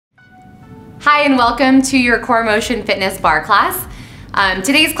Hi and welcome to your Core Motion Fitness Barre class.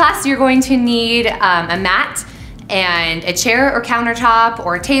 Today's class you're going to need a mat and a chair or countertop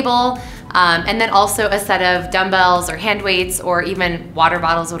or a table, and then also a set of dumbbells or hand weights, or even water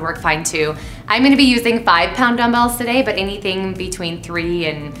bottles would work fine too. I'm going to be using 5-pound dumbbells today, but anything between 3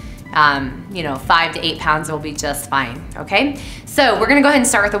 and 5 to 8 pounds will be just fine, okay? So we're gonna go ahead and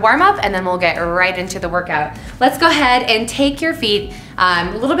start with the warm up and then we'll get right into the workout. Let's go ahead and take your feet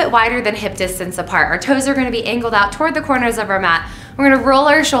a little bit wider than hip distance apart. Our toes are gonna be angled out toward the corners of our mat. We're gonna roll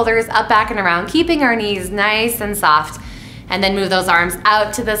our shoulders up, back, and around, keeping our knees nice and soft, and then move those arms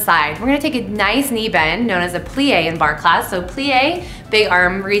out to the side. We're gonna take a nice knee bend, known as a plie in barre class. So plie, big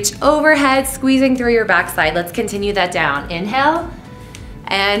arm reach overhead, squeezing through your backside. Let's continue that down. Inhale,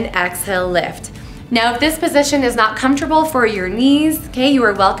 and exhale, lift. Now, if this position is not comfortable for your knees, okay, you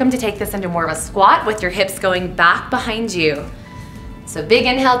are welcome to take this into more of a squat with your hips going back behind you. So big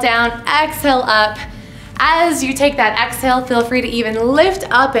inhale down, exhale up. As you take that exhale, feel free to even lift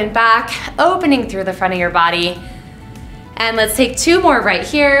up and back, opening through the front of your body. And let's take 2 more right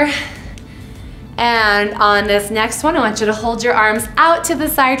here. And on this next one, I want you to hold your arms out to the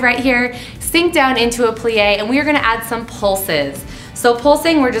side right here, sink down into a plie, and we are gonna add some pulses. So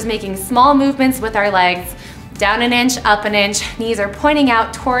pulsing, we're just making small movements with our legs, down an inch, up an inch, knees are pointing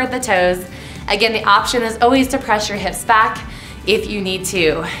out toward the toes. Again, the option is always to press your hips back if you need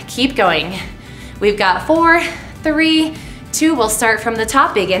to. Keep going. We've got 4, 3, 2, we'll start from the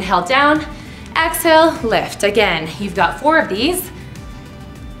top. Big inhale down, exhale, lift. Again, you've got 4 of these.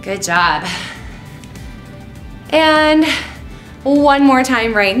 Good job. And one more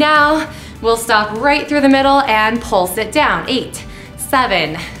time right now. We'll stop right through the middle and pulse it down. 8,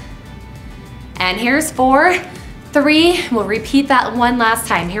 7, and here's 4, 3, we'll repeat that one last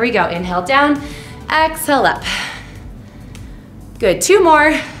time. Here we go, inhale down, exhale up. Good, 2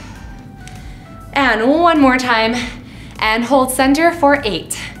 more, and one more time, and hold center for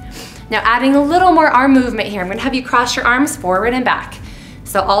 8. Now adding a little more arm movement here. I'm gonna have you cross your arms forward and back.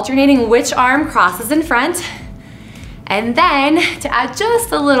 So alternating which arm crosses in front, and then to add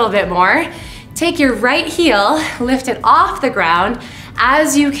just a little bit more, take your right heel, lift it off the ground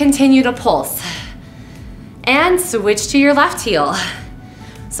as you continue to pulse. And switch to your left heel.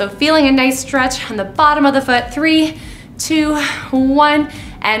 So feeling a nice stretch on the bottom of the foot. 3, 2, 1,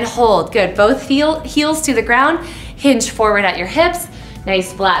 and hold. Good, both heels to the ground. Hinge forward at your hips.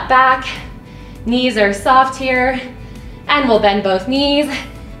 Nice flat back. Knees are soft here. And we'll bend both knees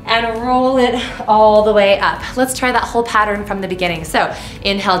and roll it all the way up. Let's try that whole pattern from the beginning. So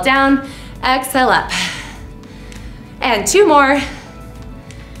inhale down, exhale up. And 2 more.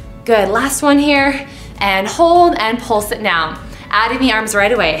 Good, last one here. And hold and pulse it now. Adding the arms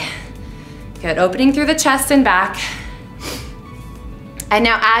right away. Good, opening through the chest and back. And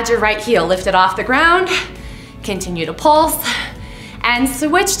now add your right heel, lift it off the ground. Continue to pulse. And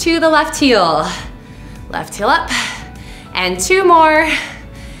switch to the left heel. Left heel up. And 2 more.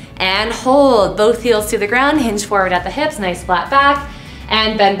 And hold, both heels to the ground, hinge forward at the hips, nice flat back,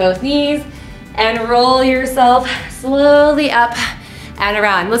 and bend both knees, and roll yourself slowly up and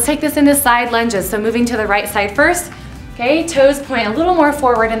around. Let's take this into side lunges, so moving to the right side first, okay? Toes point a little more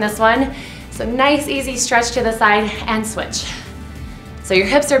forward in this one, so nice easy stretch to the side and switch. So your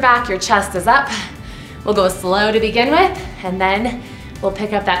hips are back, your chest is up. We'll go slow to begin with, and then we'll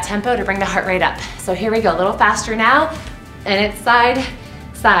pick up that tempo to bring the heart rate up. So here we go, a little faster now, and it's side,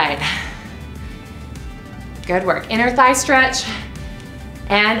 side. Good work. Inner thigh stretch.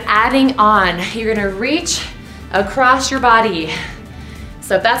 And adding on, you're gonna reach across your body.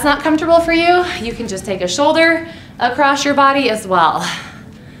 So if that's not comfortable for you, you can just take a shoulder across your body as well.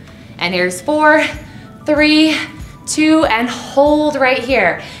 And here's 4, 3, 2, and hold right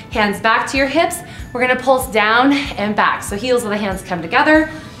here. Hands back to your hips. We're gonna pulse down and back. So heels of the hands come together.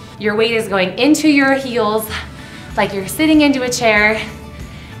 Your weight is going into your heels like you're sitting into a chair.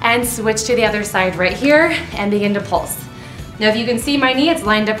 And switch to the other side right here and begin to pulse. Now if you can see my knee, it's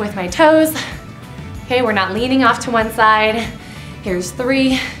lined up with my toes. Okay, we're not leaning off to one side. Here's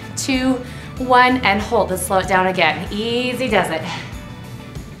 3, 2, 1, and hold. Let's slow it down again. Easy does it.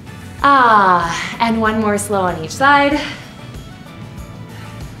 And one more slow on each side.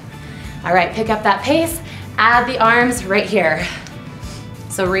 All right, pick up that pace. Add the arms right here.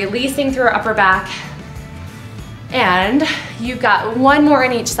 So releasing through our upper back. And you've got 1 more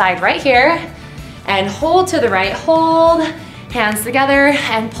on each side right here. And hold to the right, hold, hands together,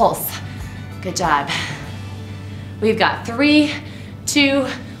 and pulse. Good job. We've got 3, 2,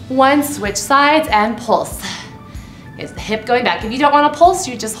 1, switch sides and pulse. Is the hip going back? If you don't want to pulse,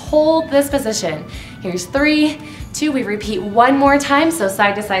 you just hold this position. Here's 3, 2. We repeat one more time, so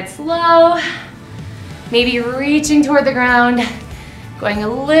side to side slow. Maybe reaching toward the ground, going a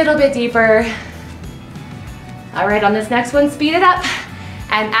little bit deeper. All right, on this next one, speed it up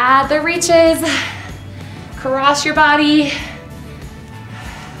and add the reaches. Cross your body.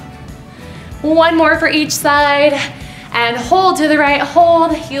 One more for each side, and hold to the right,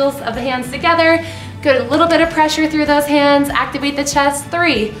 hold, heels of the hands together. Good, a little bit of pressure through those hands, activate the chest.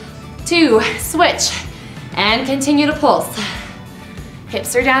 3, 2, switch, and continue to pulse.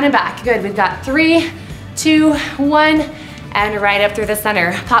 Hips are down and back. Good, we've got 3, 2, 1, and right up through the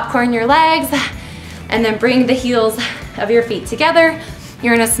center. Popcorn your legs, and then bring the heels of your feet together.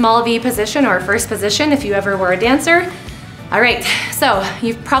 You're in a small V position or first position if you ever were a dancer. All right, so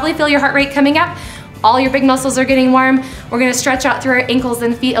you probably feel your heart rate coming up. All your big muscles are getting warm. We're gonna stretch out through our ankles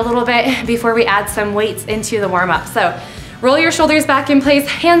and feet a little bit before we add some weights into the warm up. So roll your shoulders back in place,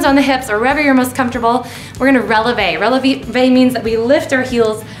 hands on the hips or wherever you're most comfortable. We're gonna releve. Releve means that we lift our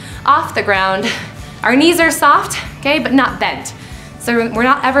heels off the ground. Our knees are soft, okay, but not bent. So we're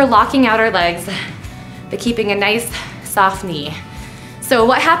not ever locking out our legs, but keeping a nice soft knee. So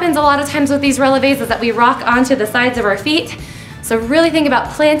what happens a lot of times with these releves is that we rock onto the sides of our feet. So really think about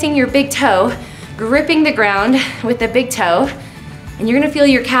planting your big toe, gripping the ground with the big toe, and you're gonna feel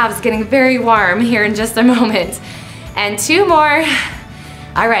your calves getting very warm here in just a moment. And 2 more.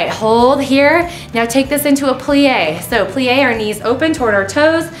 All right, hold here. Now take this into a plie. So plie, our knees open toward our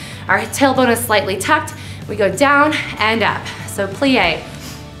toes, our tailbone is slightly tucked. We go down and up, so plie.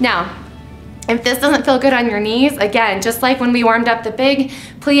 Now, if this doesn't feel good on your knees, again, just like when we warmed up the big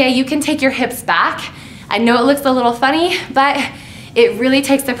plie, you can take your hips back. I know it looks a little funny, but it really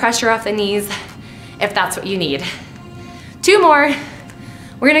takes the pressure off the knees if that's what you need. 2 more.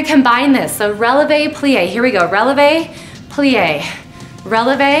 We're gonna combine this. So releve, plie. Here we go. Releve, plie.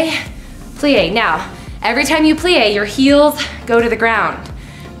 Releve, plie. Now, every time you plie, your heels go to the ground.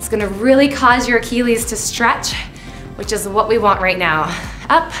 It's gonna really cause your Achilles to stretch, which is what we want right now.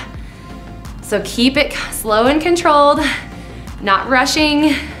 Up. So keep it slow and controlled, not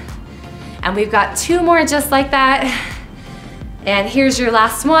rushing. And we've got 2 more just like that. And here's your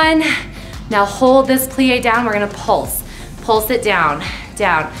last one. Now hold this plie down, we're gonna pulse. Pulse it down,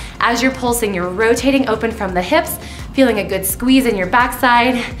 down. As you're pulsing, you're rotating open from the hips, feeling a good squeeze in your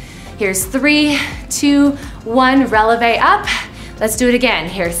backside. Here's 3, 2, 1, releve up. Let's do it again.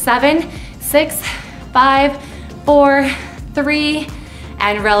 Here's 7, 6, 5, 4, 3,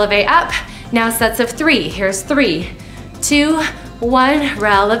 and releve up. Now sets of 3. Here's 3, 2, 1,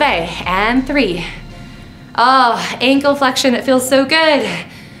 releve, and 3. Oh, ankle flexion, it feels so good.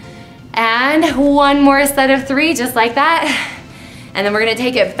 And 1 more set of 3, just like that. And then we're gonna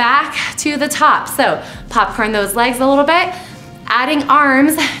take it back to the top. So popcorn those legs a little bit. Adding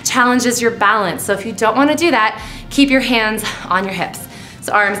arms challenges your balance. So if you don't wanna do that, keep your hands on your hips.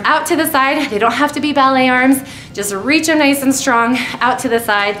 So arms out to the side. They don't have to be ballet arms. Just reach them nice and strong out to the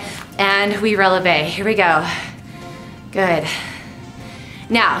side, and we releve. Here we go. Good.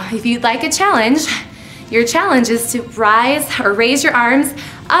 Now, if you'd like a challenge, your challenge is to rise or raise your arms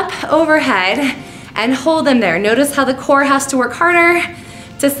up overhead and hold them there. Notice how the core has to work harder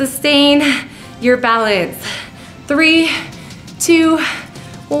to sustain your balance. 3, 2,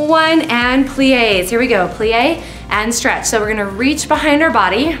 1, and plies. Here we go, plie and stretch. So we're gonna reach behind our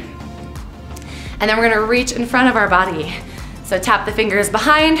body, and then we're gonna reach in front of our body. So tap the fingers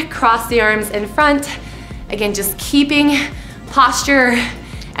behind, cross the arms in front. Again, just keeping posture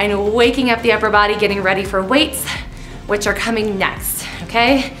and waking up the upper body, getting ready for weights, which are coming next,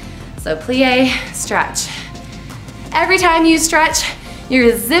 okay? So plie, stretch. Every time you stretch,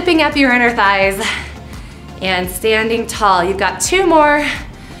 you're zipping up your inner thighs and standing tall. You've got 2 more.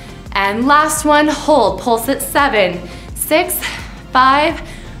 And last one, hold, pulse at 7, 6, 5,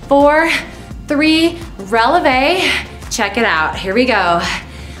 4, 3, releve. Check it out, here we go.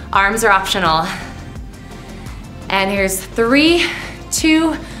 Arms are optional. And here's 3,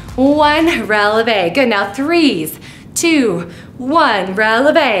 2, 1, releve. Good, now 3s, 2, 1,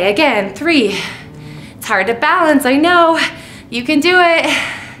 releve. Again, 3. It's hard to balance, I know. You can do it.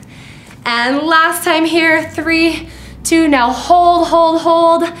 And last time here, 3, 2, now hold, hold,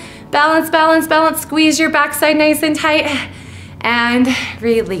 hold. Balance, balance, balance, squeeze your backside nice and tight, and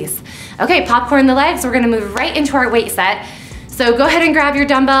release. Okay, popcorn the legs, we're gonna move right into our weight set. So go ahead and grab your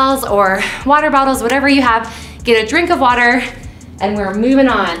dumbbells or water bottles, whatever you have, get a drink of water, and we're moving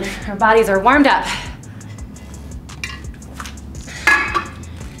on. Our bodies are warmed up.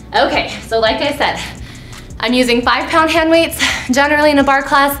 Okay, so like I said, I'm using 5-pound hand weights. Generally in a bar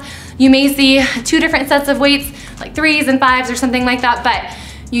class, you may see 2 different sets of weights, like 3s and 5s or something like that, but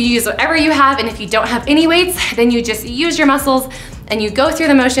You use whatever you have, and if you don't have any weights, then you just use your muscles and you go through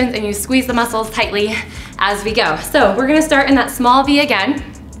the motions and you squeeze the muscles tightly as we go. So we're gonna start in that small V again.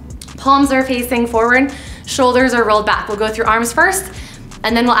 Palms are facing forward, shoulders are rolled back. We'll go through arms first,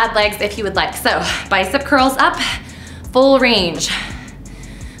 and then we'll add legs if you would like. So bicep curls up, full range.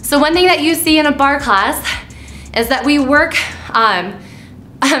 So one thing that you see in a barre class is that we work,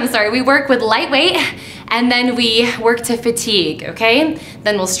 we work with light weight, and then we work to fatigue, okay?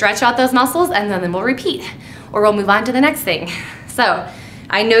 Then we'll stretch out those muscles, and then we'll repeat, or we'll move on to the next thing. So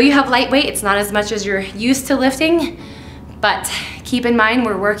I know you have light weight, it's not as much as you're used to lifting, but keep in mind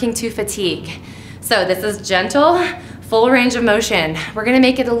we're working to fatigue. So this is gentle, full range of motion. We're gonna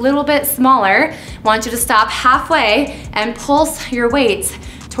make it a little bit smaller. Want you to stop halfway and pulse your weights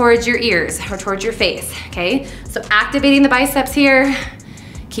towards your ears or towards your face, okay? So activating the biceps here,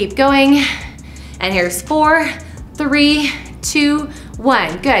 keep going. And here's 4, 3, 2,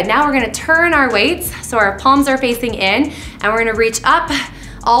 1. Good, now we're gonna turn our weights so our palms are facing in, and we're gonna reach up,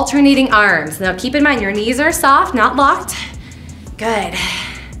 alternating arms. Now keep in mind your knees are soft, not locked. Good.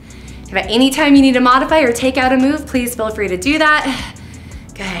 If at any time you need to modify or take out a move, please feel free to do that.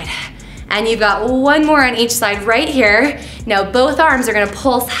 Good. And you've got one more on each side right here. Now both arms are gonna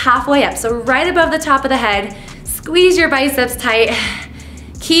pulse halfway up. So right above the top of the head, squeeze your biceps tight.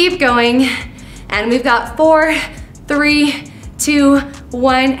 Keep going. And we've got 4, 3, 2,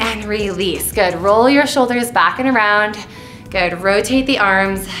 1, and release. Good, roll your shoulders back and around. Good, rotate the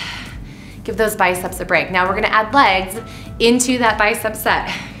arms. Give those biceps a break. Now we're gonna add legs into that bicep set,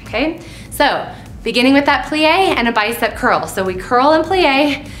 okay? So, beginning with that plie and a bicep curl. So we curl and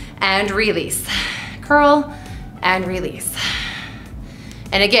plie and release. Curl and release.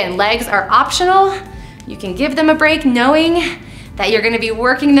 And again, legs are optional. You can give them a break knowing that you're gonna be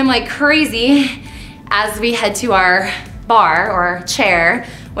working them like crazy as we head to our bar or chair,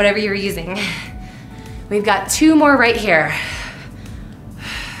 whatever you're using. We've got 2 more right here.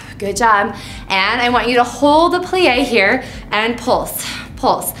 Good job. And I want you to hold the plie here and pulse,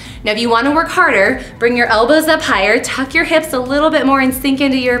 pulse. Now if you wanna work harder, bring your elbows up higher, tuck your hips a little bit more and sink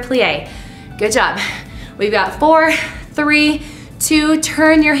into your plie. Good job. We've got 4, 3, 2,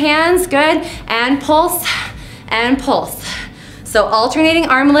 turn your hands, good, and pulse, and pulse. So alternating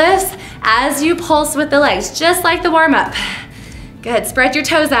arm lifts as you pulse with the legs, just like the warm up. Good, spread your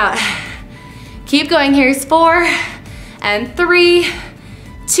toes out. Keep going, here's 4, and 3,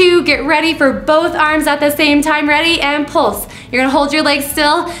 2, get ready for both arms at the same time, ready, and pulse. You're gonna hold your legs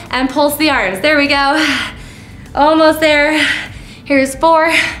still and pulse the arms. There we go, almost there. Here's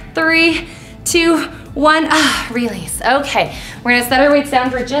 4, 3, 2, 1, release. Okay, we're gonna set our weights down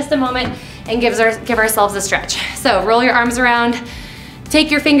for just a moment and give ourselves a stretch. So roll your arms around,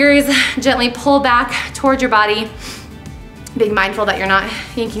 take your fingers, gently pull back towards your body. Being mindful that you're not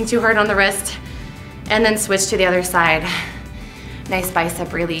yanking too hard on the wrist, and then switch to the other side. Nice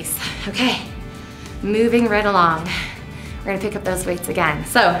bicep release. Okay, moving right along. We're gonna pick up those weights again.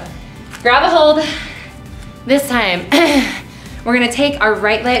 So grab a hold. This time, we're gonna take our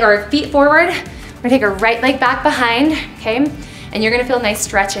right leg, or feet forward. We're gonna take our right leg back behind, okay? And you're gonna feel a nice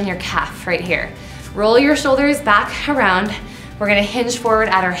stretch in your calf right here. Roll your shoulders back around. We're gonna hinge forward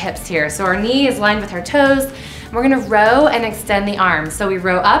at our hips here. So our knee is lined with our toes. We're gonna row and extend the arms. So we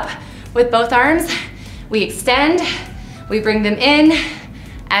row up with both arms, we extend, we bring them in,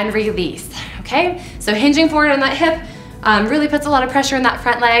 and release, okay? So hinging forward on that hip really puts a lot of pressure on that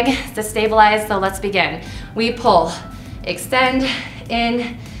front leg to stabilize, so let's begin. We pull, extend,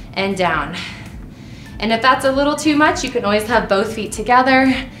 in, and down. And if that's a little too much, you can always have both feet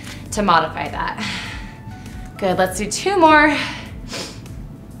together to modify that. Good, let's do 2 more.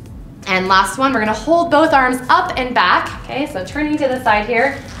 And last one, we're gonna hold both arms up and back, okay? So turning to the side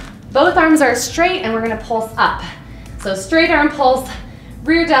here. Both arms are straight and we're gonna pulse up. So straight arm pulse,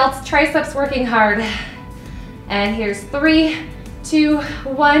 rear delts, triceps working hard. And here's 3, 2,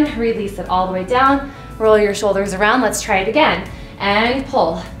 1, release it all the way down. Roll your shoulders around, let's try it again. And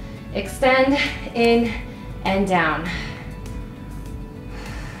pull, extend, in, and down.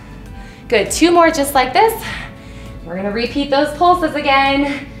 Good, 2 more just like this. We're gonna repeat those pulses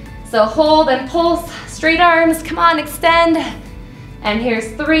again. So hold and pulse, straight arms, come on, extend. And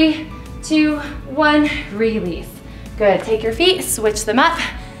here's 3, 2, 1, release. Good, take your feet, switch them up.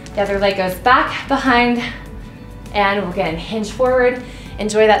 The other leg goes back, behind, and again, hinge forward.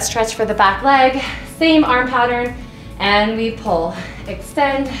 Enjoy that stretch for the back leg. Same arm pattern, and we pull,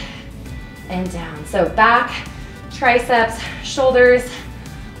 extend, and down. So back, triceps, shoulders,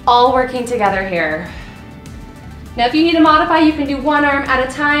 all working together here. Now if you need to modify, you can do 1 arm at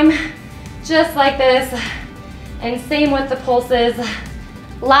a time, just like this. And same with the pulses.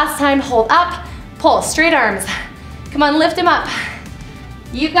 Last time, hold up, pull, straight arms. Come on, lift them up.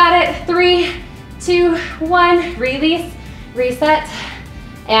 You got it. 3, 2, 1, release, reset,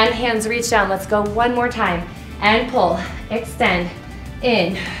 and hands reach down. Let's go one more time. And pull, extend,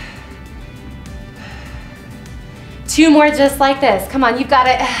 in. 2 more just like this. Come on, you've got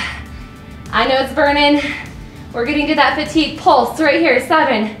it. I know it's burning. We're getting to that fatigue pulse right here.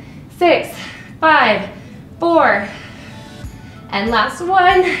 7, 6, 5, 4, and last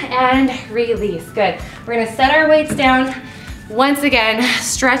one, and release. Good. We're gonna set our weights down. Once again,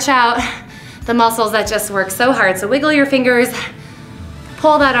 stretch out the muscles that just work so hard. So wiggle your fingers,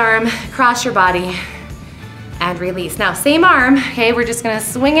 pull that arm, cross your body, and release. Now, same arm, okay? We're just gonna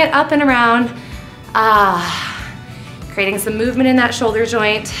swing it up and around, creating some movement in that shoulder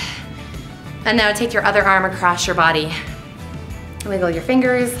joint. And now take your other arm across your body. Wiggle your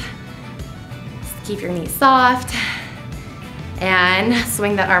fingers, keep your knees soft, and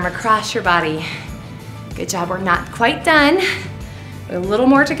swing that arm across your body. Good job, we're not quite done. A little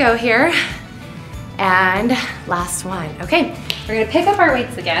more to go here. And last one. Okay, we're gonna pick up our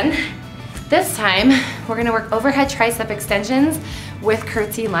weights again. This time, we're gonna work overhead tricep extensions with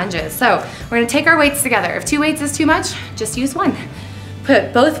curtsy lunges. So we're gonna take our weights together. If 2 weights is too much, just use 1.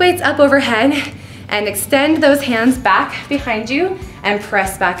 Put both weights up overhead and extend those hands back behind you and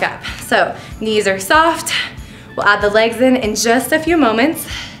press back up. So knees are soft. We'll add the legs in just a few moments.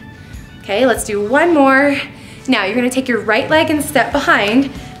 Okay, let's do 1 more. Now you're gonna take your right leg and step behind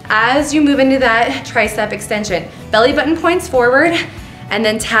as you move into that tricep extension. Belly button points forward and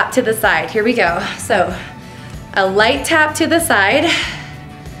then tap to the side. Here we go. So a light tap to the side.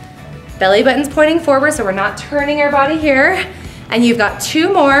 Belly button's pointing forward so we're not turning our body here. And you've got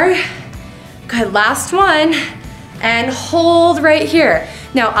 2 more. Good, last one. And hold right here.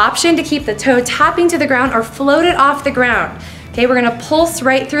 Now, option to keep the toe tapping to the ground or float it off the ground. Okay, we're gonna pulse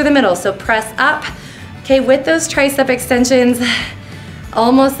right through the middle. So press up, okay, with those tricep extensions.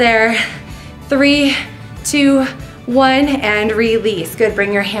 Almost there. 3, 2, 1, and release. Good,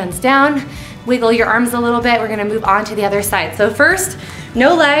 bring your hands down. Wiggle your arms a little bit. We're gonna move on to the other side. So first,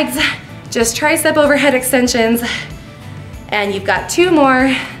 no legs, just tricep overhead extensions. And you've got 2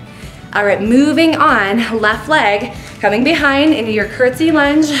 more. All right, moving on, left leg, coming behind into your curtsy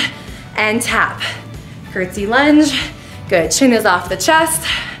lunge and tap. Curtsy lunge, good, chin is off the chest.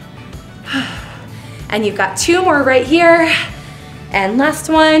 And you've got 2 more right here. And last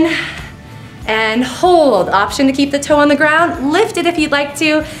one, and hold. Option to keep the toe on the ground, lift it if you'd like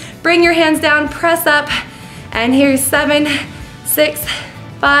to. Bring your hands down, press up. And here's 7, 6,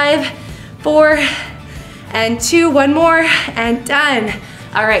 5, 4, and 2, 1 more, and done.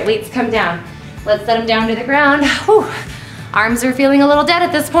 All right, weights come down. Let's set them down to the ground. Whew. Arms are feeling a little dead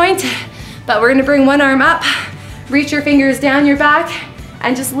at this point, but we're gonna bring 1 arm up, reach your fingers down your back,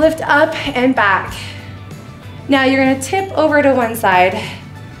 and just lift up and back. Now you're gonna tip over to one side,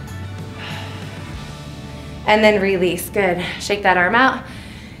 and then release, good. Shake that arm out.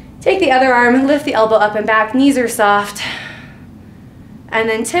 Take the other arm, lift the elbow up and back, knees are soft, and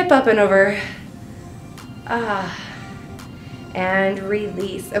then tip up and over. And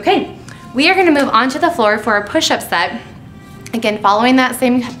release. Okay, we are gonna move onto the floor for a push-up set. Again, following that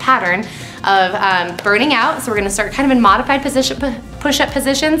same pattern of burning out. So we're gonna start kind of in modified position, push-up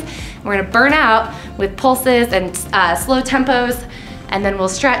positions. We're gonna burn out with pulses and slow tempos, and then we'll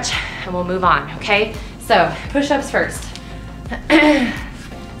stretch and we'll move on, okay? So push-ups first.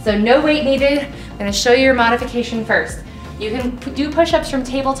 So no weight needed. I'm gonna show you your modification first. You can do push-ups from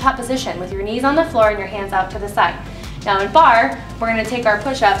tabletop position with your knees on the floor and your hands out to the side. Now in bar, we're gonna take our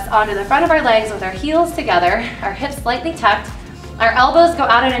push-ups onto the front of our legs with our heels together, our hips slightly tucked. Our elbows go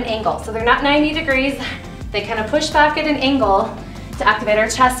out at an angle, so they're not 90 degrees. They kind of push back at an angle to activate our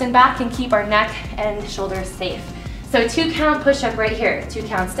chest and back and keep our neck and shoulders safe. So 2 count push-up right here. 2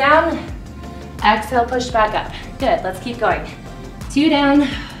 counts down, exhale, push back up. Good, let's keep going. 2 down.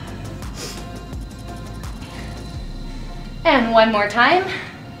 And 1 more time.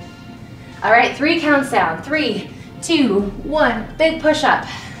 All right, 3 counts down. 3, 2, 1, big push up.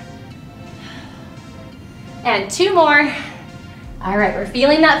 And 2 more. All right, we're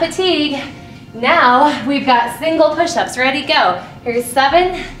feeling that fatigue. Now we've got single push-ups, ready, go. Here's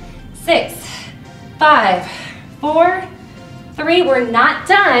 7, 6, 5, 4, 3, we're not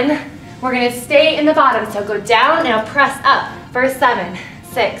done. We're gonna stay in the bottom, so go down, now press up for 7,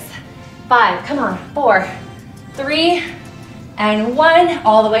 6, 5, come on, 4, 3, and 1,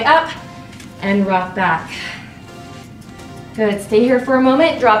 all the way up, and rock back. Good, stay here for a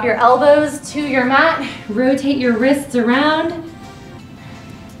moment, drop your elbows to your mat, rotate your wrists around.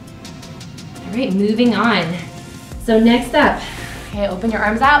 All right, moving on. So next up, Okay, open your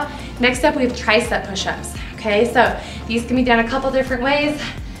arms out. Next up, we have tricep push-ups. Okay, so these can be done a couple different ways.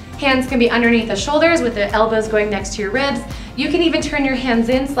 Hands can be underneath the shoulders with the elbows going next to your ribs. You can even turn your hands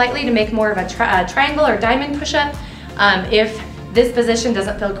in slightly to make more of a triangle or diamond push-up if this position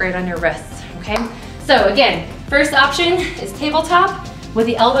doesn't feel great on your wrists, okay? So again, first option is tabletop with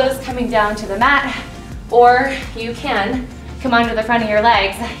the elbows coming down to the mat, or you can come onto the front of your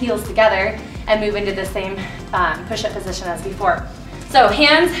legs, heels together, and move into the same push-up position as before. So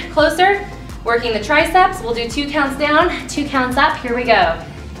hands closer, working the triceps. We'll do 2 counts down, 2 counts up. Here we go.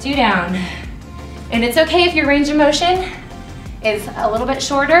 2 down. And it's okay if your range of motion is a little bit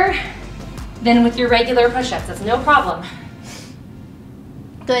shorter than with your regular push-ups. It's no problem.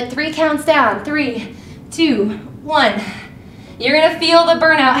 Good, 3 counts down. 3, 2, 1. You're gonna feel the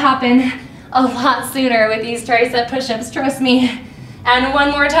burnout happen a lot sooner with these tricep push-ups, trust me. And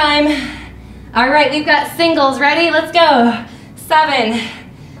one more time. All right, we've got singles. Ready? Let's go. 7,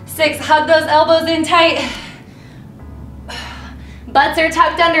 6, hug those elbows in tight. Butts are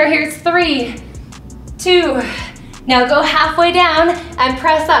tucked under. Here's 3, 2. Now go halfway down and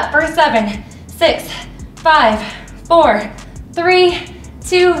press up for 7, 6, 5, 4, 3,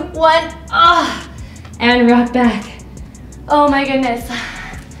 2, 1. And rock back. Oh my goodness.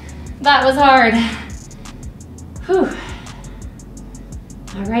 That was hard. Whew.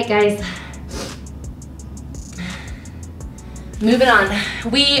 All right, guys. Moving on.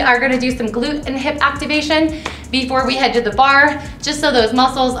 We are gonna do some glute and hip activation before we head to the bar, just so those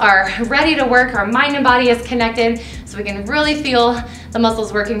muscles are ready to work, our mind and body is connected, so we can really feel the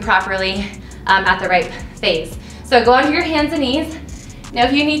muscles working properly at the right phase. So go onto your hands and knees. Now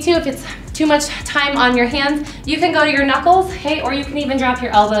if you need to, if it's too much time on your hands, you can go to your knuckles, okay, or you can even drop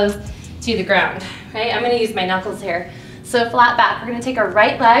your elbows to the ground, okay? I'm gonna use my knuckles here. So flat back, we're gonna take our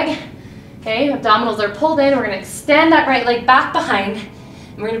right leg, okay, abdominals are pulled in, we're gonna extend that right leg back behind,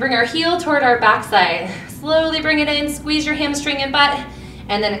 and we're gonna bring our heel toward our backside. Slowly bring it in, squeeze your hamstring and butt,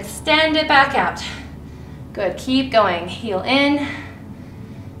 and then extend it back out. Good, keep going, heel in.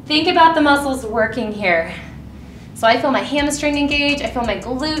 Think about the muscles working here. So I feel my hamstring engage, I feel my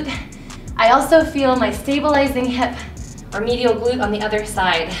glute. I also feel my stabilizing hip or medial glute on the other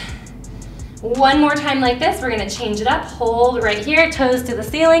side. One more time like this, we're gonna change it up. Hold right here, toes to the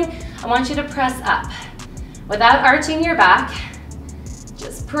ceiling. I want you to press up. Without arching your back,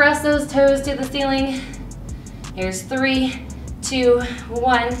 just press those toes to the ceiling. Here's 3, 2,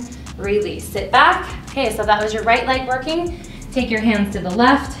 1, release. Sit back. Okay, so that was your right leg working. Take your hands to the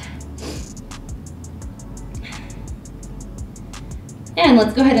left. And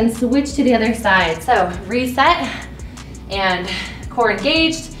let's go ahead and switch to the other side. So reset and core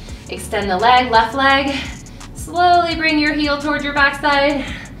engaged. Extend the leg, left leg. Slowly bring your heel toward your backside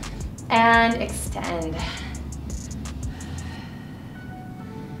and extend.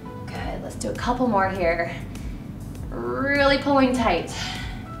 Good, let's do a couple more here. Really pulling tight.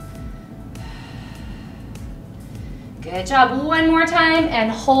 Good job, one more time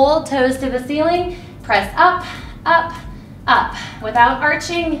and hold, toes to the ceiling. Press up, up, up without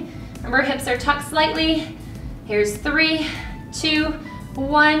arching. Remember, hips are tucked slightly. Here's 3, 2,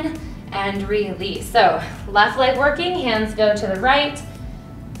 1, and release. So left leg working, hands go to the right.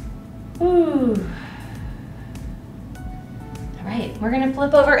 Ooh. All right, we're gonna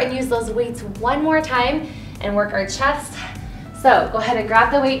flip over and use those weights one more time and work our chest. So go ahead and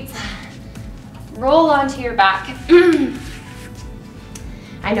grab the weights, roll onto your back.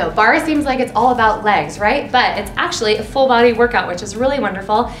 I know, barre seems like it's all about legs, right? But it's actually a full body workout, which is really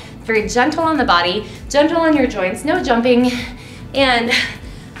wonderful. Very gentle on the body, gentle on your joints, no jumping, and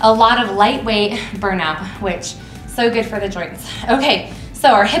a lot of lightweight burnout, which so good for the joints. Okay, so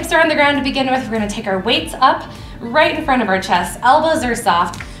our hips are on the ground to begin with. We're gonna take our weights up right in front of our chest. Elbows are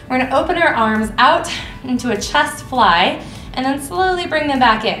soft. We're gonna open our arms out into a chest fly and then slowly bring them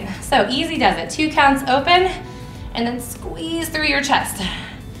back in. So easy does it. 2 counts open and then squeeze through your chest.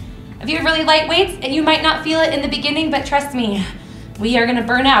 If you have really light weights, and you might not feel it in the beginning, but trust me, we are gonna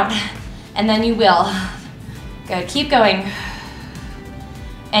burn out and then you will. Good, keep going.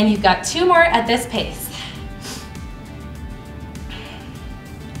 And you've got 2 more at this pace.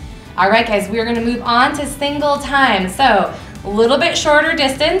 All right, guys, we're gonna move on to single time. So a little bit shorter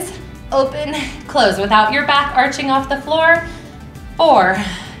distance, open, close, without your back arching off the floor. 4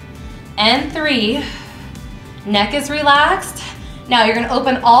 and 3, neck is relaxed. Now you're gonna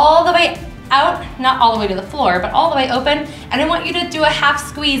open all the way out, not all the way to the floor, but all the way open, and I want you to do a half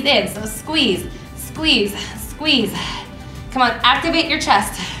squeeze in. So squeeze, squeeze, squeeze. Come on, activate your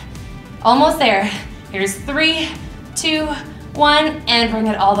chest. Almost there. Here's 3, 2, 1, and bring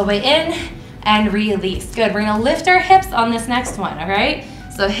it all the way in. and release. Good, we're gonna lift our hips on this next one, all right?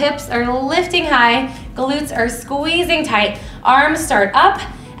 So hips are lifting high, glutes are squeezing tight, arms start up.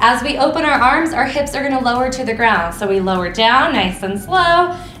 As we open our arms, our hips are gonna lower to the ground. So we lower down, nice and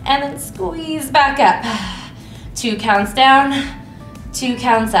slow, and then squeeze back up. 2 counts down, 2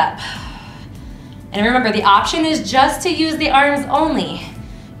 counts up. And remember, the option is just to use the arms only.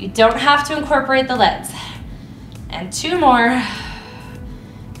 You don't have to incorporate the legs. And 2 more.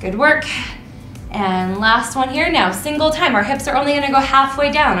 Good work. And last one here. Now, single time. Our hips are only gonna go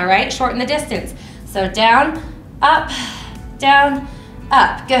halfway down, all right? Shorten the distance. So down, up,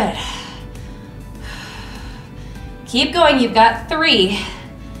 good. Keep going, you've got 3,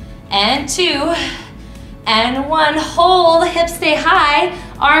 and 2, and 1. Hold, hips stay high,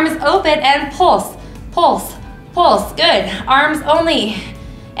 arms open, and pulse, pulse, pulse. Good, arms only.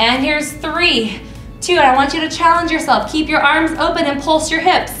 And here's 3, 2, and I want you to challenge yourself. Keep your arms open and pulse your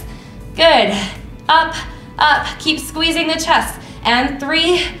hips. Good, up, up, keep squeezing the chest. And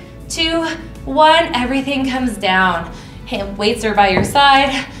 3, 2, 1, everything comes down. Weights are by your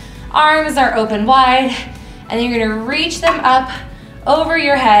side, arms are open wide, and then you're gonna reach them up over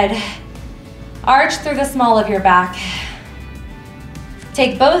your head, arch through the small of your back.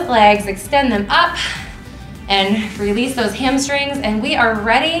 Take both legs, extend them up, and release those hamstrings, and we are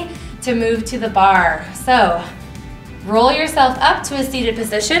ready to move to the bar. So, roll yourself up to a seated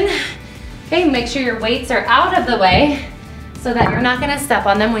position. Okay, make sure your weights are out of the way so that you're not gonna step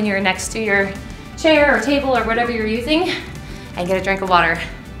on them when you're next to your chair or table or whatever you're using, and get a drink of water.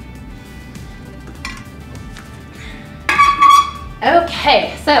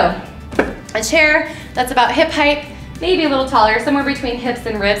 Okay, so a chair that's about hip height, maybe a little taller, somewhere between hips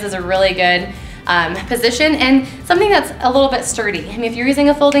and ribs is a really good position, and something that's a little bit sturdy. I mean, if you're using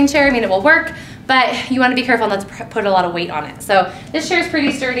a folding chair, I mean, it will work, but you wanna be careful not to put a lot of weight on it. So this chair is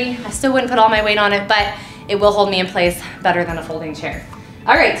pretty sturdy. I still wouldn't put all my weight on it, but it will hold me in place better than a folding chair.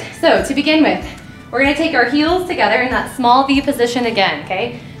 All right, so to begin with, we're gonna take our heels together in that small V position again,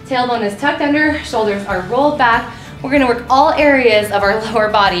 okay? Tailbone is tucked under, shoulders are rolled back. We're gonna work all areas of our lower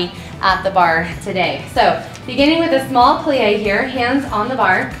body at the bar today. So, beginning with a small plie here, hands on the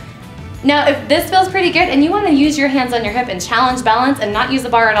bar. Now, if this feels pretty good and you wanna use your hands on your hip and challenge balance and not use the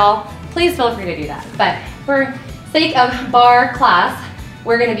bar at all, please feel free to do that. But for sake of bar class,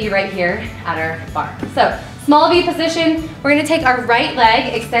 we're gonna be right here at our bar. So, small V position, we're gonna take our right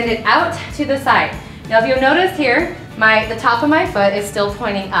leg, extend it out to the side. Now if you'll notice here, the top of my foot is still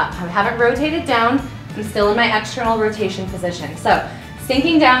pointing up. I haven't rotated down, I'm still in my external rotation position. So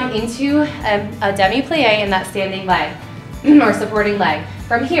sinking down into a demi-plie in that standing leg, or supporting leg.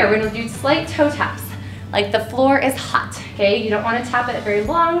 From here, we're gonna do slight toe taps, like the floor is hot, okay? You don't wanna tap it very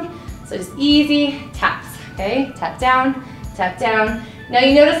long, so just easy taps, okay? Tap down, tap down. Now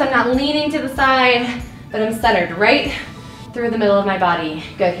you notice I'm not leaning to the side, but I'm centered right through the middle of my body.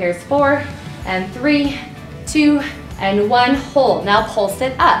 Good, here's 4, and 3, 2, and 1, hold. Now pulse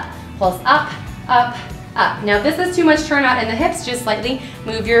it up. Pulse up, up, up. Now if this is too much turnout in the hips, just slightly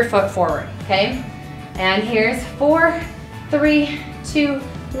move your foot forward, okay? And here's 4, 3, 2,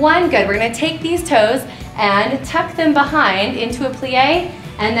 1. Good, we're gonna take these toes and tuck them behind into a plie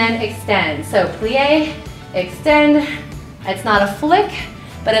and then extend. So plie, extend. It's not a flick,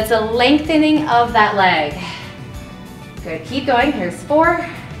 but it's a lengthening of that leg. Good, keep going. Here's 4,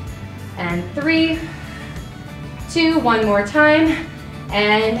 and 3, 2, 1 more time,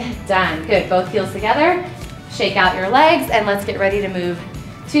 and done. Good, both heels together. Shake out your legs, and let's get ready to move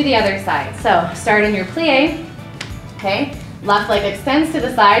to the other side. So start in your plie, okay? Left leg extends to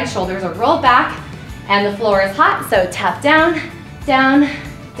the side, shoulders are rolled back, and the floor is hot, so tap down, down,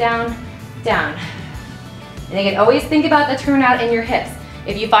 down, down. And again, always think about the turnout in your hips.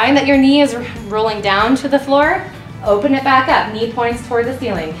 If you find that your knee is rolling down to the floor, open it back up, knee points toward the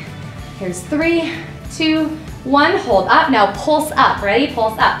ceiling. Here's 3, 2, 1, hold up. Now pulse up, ready?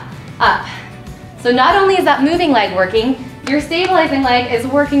 Pulse up, up. So not only is that moving leg working, your stabilizing leg is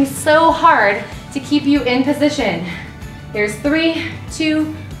working so hard to keep you in position. Here's 3, 2,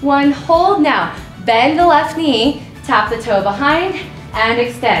 1, hold. Now bend the left knee, tap the toe behind, and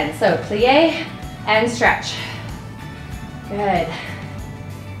extend. So plie and stretch. Good.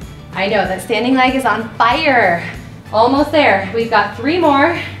 I know that standing leg is on fire. Almost there. We've got 3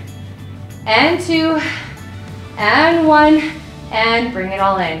 more, and 2, and 1, and bring it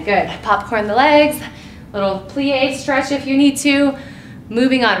all in. Good. Popcorn the legs, little plie stretch if you need to.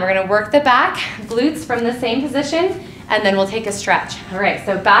 Moving on, we're gonna work the back, glutes from the same position, and then we'll take a stretch. All right,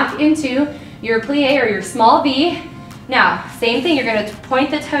 so back into your plie or your small V. Now, same thing, you're gonna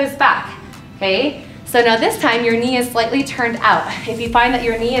point the toes back, okay? So now this time your knee is slightly turned out. If you find that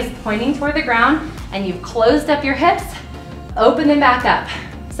your knee is pointing toward the ground and you've closed up your hips, open them back up.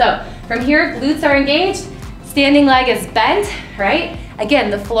 So from here, glutes are engaged, standing leg is bent, right? Again,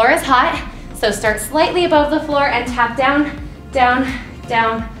 the floor is hot, so start slightly above the floor and tap down, down,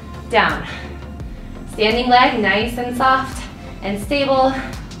 down, down. Standing leg, nice and soft and stable.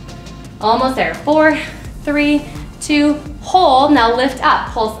 Almost there. 4, 3, 2, hold. Now lift up,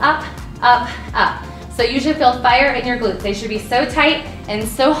 pulse up, up, up. So you should feel fire in your glutes. They should be so tight and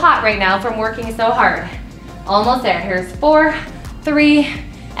so hot right now from working so hard. Almost there. Here's 4, 3,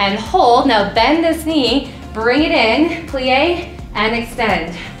 and hold. Now bend this knee, bring it in, plie and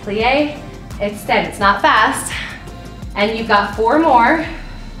extend. Plie, extend. It's not fast. And you've got 4 more.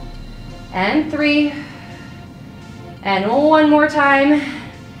 And 3. And 1 more time.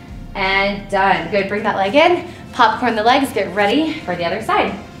 And done. Good. Bring that leg in. Popcorn the legs. Get ready for the other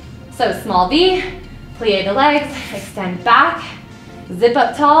side. So small V. Plie the legs. Extend back. Zip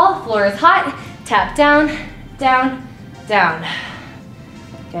up tall. Floor is hot. Tap down, down, down.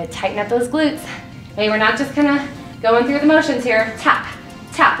 Good. Tighten up those glutes. Okay, we're not just kind of going through the motions here. Tap,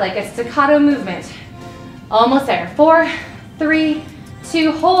 tap, like a staccato movement. Almost there. 4, 3,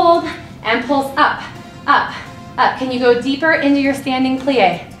 2, hold, and pulse up, up, up. Can you go deeper into your standing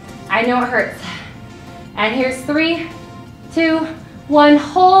plie? I know it hurts. And here's 3, 2, 1,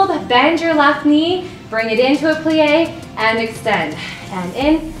 hold, bend your left knee, bring it into a plie, and extend. And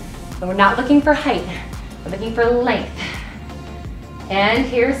in, but we're not looking for height, we're looking for length. And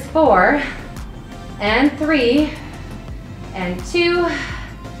here's 4, and 3, and 2,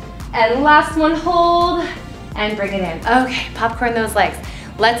 and last one, hold, and bring it in. Okay, popcorn those legs.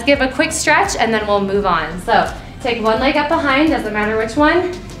 Let's give a quick stretch and then we'll move on. So take one leg up behind, doesn't matter which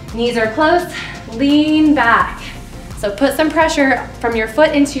one. Knees are close, lean back. So put some pressure from your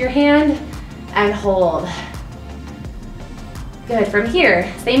foot into your hand and hold. Good, from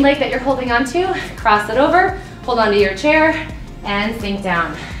here, same leg that you're holding onto, cross it over, hold onto your chair, and sink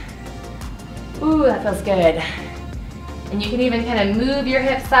down. Ooh, that feels good. And you can even kind of move your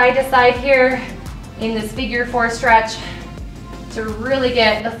hips side to side here in this figure 4 stretch to really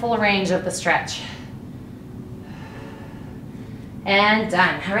get the full range of the stretch. And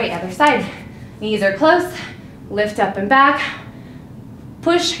done. All right, other side. Knees are close, lift up and back.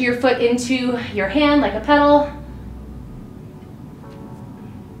 Push your foot into your hand like a pedal.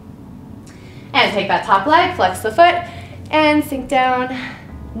 And take that top leg, flex the foot, and sink down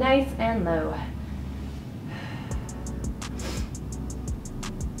nice and low.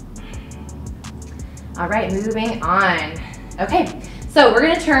 All right, moving on. Okay, so we're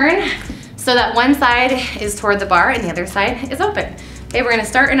gonna turn so that one side is toward the bar and the other side is open. Okay, we're gonna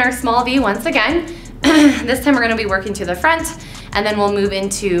start in our small V once again. This time we're gonna be working to the front, and then we'll move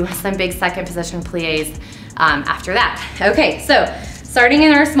into some big second position plies after that. Okay, so starting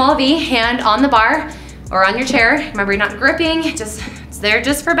in our small V, hand on the bar or on your chair. Remember, you're not gripping, it's there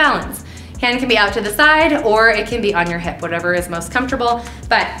just for balance. Hand can be out to the side or it can be on your hip, whatever is most comfortable.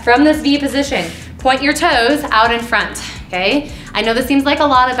 But from this V position, point your toes out in front, okay? I know this seems like a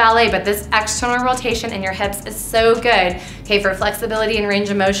lot of ballet, but this external rotation in your hips is so good, okay, for flexibility and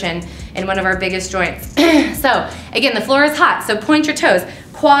range of motion in one of our biggest joints. So again, the floor is hot, so point your toes.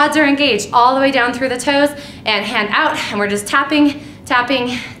 Quads are engaged all the way down through the toes, and hand out, and we're just tapping,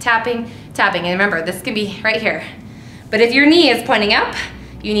 tapping, tapping, tapping. And remember, this can be right here. But if your knee is pointing up,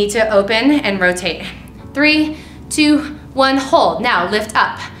 you need to open and rotate. 3, 2, 1, hold. Now lift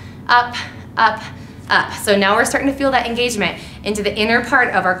up, up, up, up. So now we're starting to feel that engagement into the inner part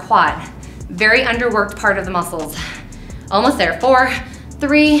of our quad. Very underworked part of the muscles. Almost there. 4,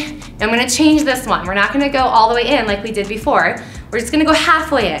 3, and I'm gonna change this one. We're not gonna go all the way in like we did before. We're just gonna go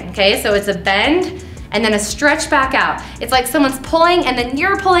halfway in, okay? So it's a bend and then a stretch back out. It's like someone's pulling and then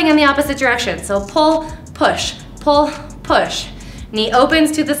you're pulling in the opposite direction. So pull, push, pull, push. Knee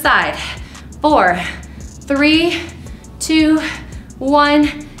opens to the side. 4, 3, 2,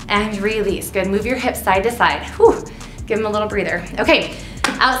 1, and release. Good, move your hips side to side. Whew. Give them a little breather. Okay,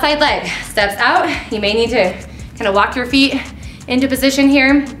 outside leg, steps out. You may need to kind of walk your feet into position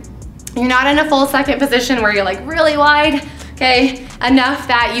here. You're not in a full second position where you're like really wide, okay? Enough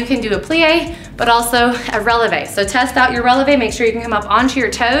that you can do a plie, but also a releve. So test out your releve, make sure you can come up onto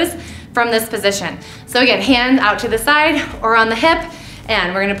your toes from this position. So again, hand out to the side or on the hip,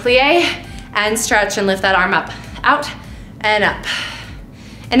 and we're gonna plie and stretch and lift that arm up, out and up.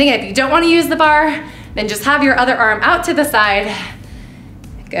 And again, if you don't wanna use the bar, then just have your other arm out to the side.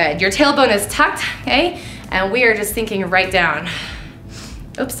 Good, your tailbone is tucked, okay? And we are just sinking right down.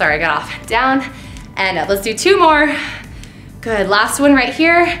 Oops, sorry, I got off. Down and up. Let's do 2 more. Good, last one right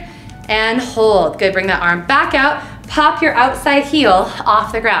here. and hold. Good, bring that arm back out. Pop your outside heel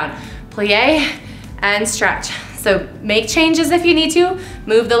off the ground. Plie and stretch. So make changes if you need to.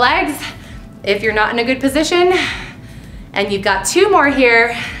 Move the legs if you're not in a good position. And you've got 2 more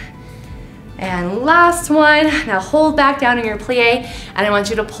here. And last one. Now hold back down in your plie, and I want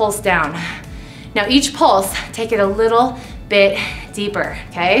you to pulse down. Now each pulse, take it a little bit deeper,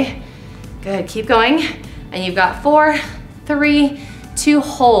 okay? Good, keep going. And you've got 4, 3, 2,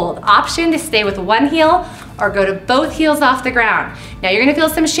 hold. Option to stay with one heel or go to both heels off the ground. Now you're gonna feel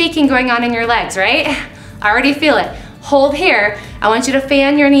some shaking going on in your legs, right? I already feel it. Hold here. I want you to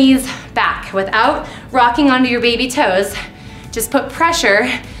fan your knees back without rocking onto your baby toes. Just put pressure,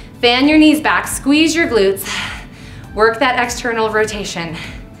 fan your knees back, squeeze your glutes, work that external rotation.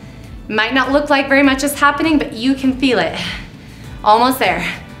 Might not look like very much is happening, but you can feel it. Almost there.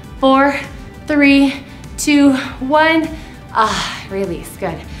 4, 3, 2, 1. Release,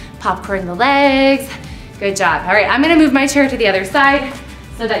 good. Popcorn the legs, good job. All right, I'm gonna move my chair to the other side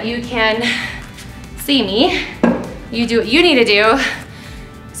so that you can see me. You do what you need to do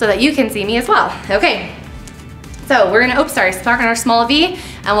so that you can see me as well. Okay, so we're gonna, start on our small V,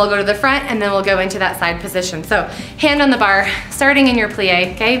 and we'll go to the front, and then we'll go into that side position. So hand on the bar, starting in your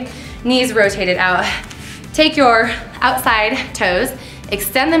plie, okay? Knees rotated out. Take your outside toes,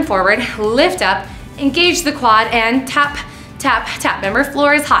 extend them forward, lift up, engage the quad, and tap, tap, tap. Remember,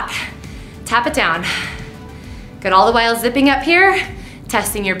 floor is hot. Tap it down. Good, all the while zipping up here,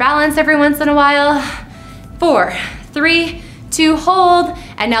 testing your balance every once in a while. 4, 3, 2, hold,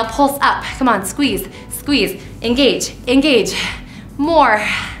 and now pulse up. Come on, squeeze, squeeze, engage, engage. More.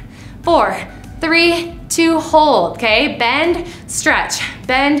 4, 3, 2, hold, okay? Bend, stretch,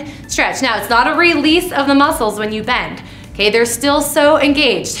 bend, stretch. Now, it's not a release of the muscles when you bend, okay? They're still so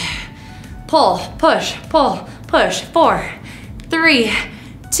engaged. Pull, push, pull, push. 4, 3,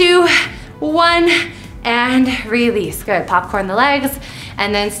 2, 1, and release. Good, popcorn the legs,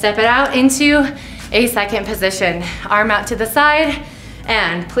 and then step it out into a second position. Arm out to the side,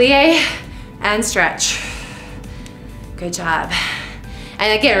 and plie, and stretch. Good job.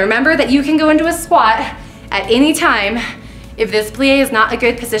 And again, remember that you can go into a squat at any time if this plie is not a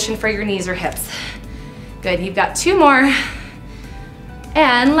good position for your knees or hips. Good, you've got 2 more.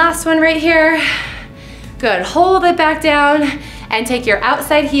 And last one right here. Good, hold it back down and take your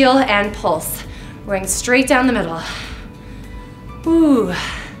outside heel and pulse. We're going straight down the middle. Ooh.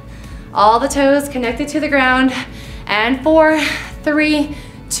 All the toes connected to the ground. And 4, 3,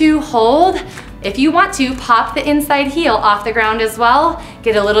 2, hold. If you want to, pop the inside heel off the ground as well.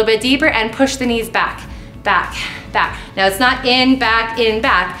 Get a little bit deeper and push the knees back, back, back. Now it's not in, back,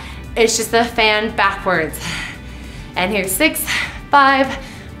 it's just a fan backwards. And here's 6, 5,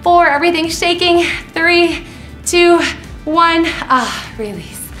 4, everything's shaking. 3, 2, 1,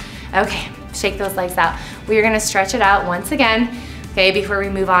 release. Okay, shake those legs out. We are gonna stretch it out once again, okay, before we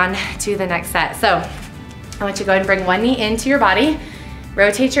move on to the next set. So I want you to go ahead and bring one knee into your body,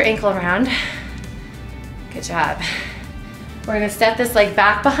 rotate your ankle around. Good job. We're gonna step this leg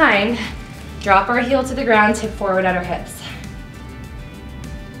back behind, drop our heel to the ground, tip forward at our hips.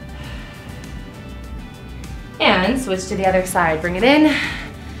 And switch to the other side. Bring it in,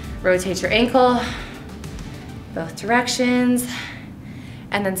 rotate your ankle, both directions,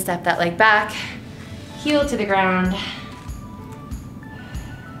 and then step that leg back, heel to the ground,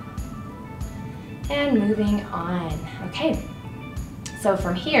 and moving on. Okay, so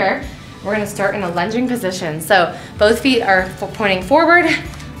from here, we're gonna start in a lunging position. So both feet are pointing forward.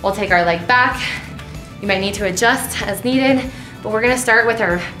 We'll take our leg back. You might need to adjust as needed, but we're gonna start with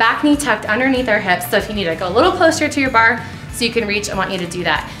our back knee tucked underneath our hips. So if you need to go a little closer to your bar so you can reach, I want you to do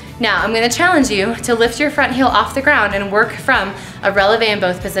that. Now, I'm gonna challenge you to lift your front heel off the ground and work from a releve in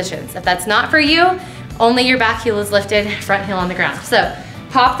both positions. If that's not for you, only your back heel is lifted, front heel on the ground. So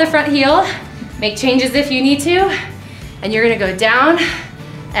pop the front heel, make changes if you need to, and you're gonna go down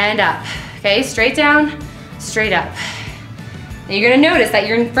and up, okay? Straight down, straight up. And you're gonna notice that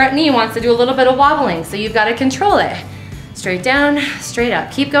your front knee wants to do a little bit of wobbling, so you've gotta control it. Straight down, straight up.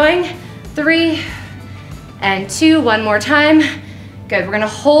 Keep going. 3 and 2, one more time. Good, we're gonna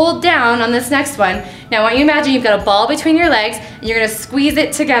hold down on this next one. Now I want you to imagine you've got a ball between your legs and you're gonna squeeze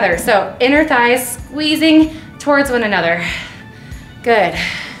it together. So inner thighs squeezing towards one another. Good.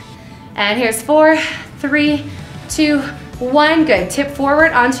 And here's 4, 3, 2, 1. Good, tip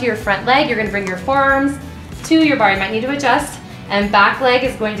forward onto your front leg. You're gonna bring your forearms to your bar. You might need to adjust. And back leg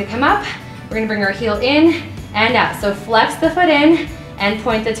is going to come up. We're gonna bring our heel in and out. So flex the foot in and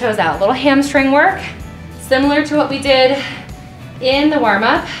point the toes out. A little hamstring work, similar to what we did in the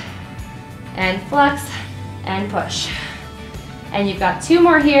warm-up. And flex and push. And you've got 2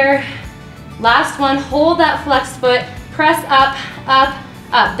 more here. Last one, hold that flexed foot, press up, up,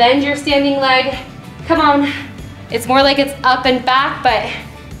 up. Bend your standing leg. Come on. It's more like it's up and back, but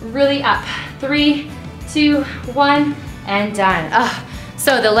really up. 3, 2, 1, and done.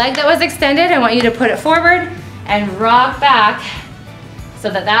 So the leg that was extended, I want you to put it forward and rock back so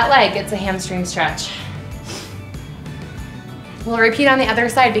that that leg gets a hamstring stretch. We'll repeat on the other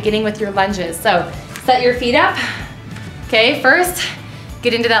side, beginning with your lunges. So set your feet up. Okay, first,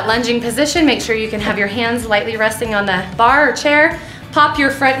 get into that lunging position. Make sure you can have your hands lightly resting on the bar or chair. Pop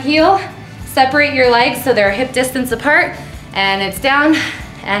your front heel, separate your legs so they're hip distance apart, and it's down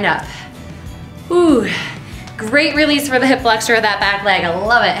and up. Ooh, great release for the hip flexor of that back leg, I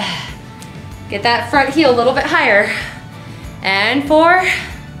love it. Get that front heel a little bit higher. And 4,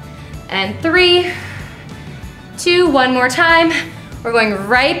 and 3, 2, one more time. We're going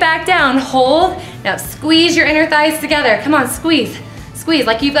right back down, hold. Now squeeze your inner thighs together. Come on, squeeze. Squeeze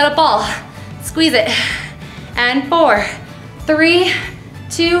like you've got a ball. Squeeze it. And 4, 3,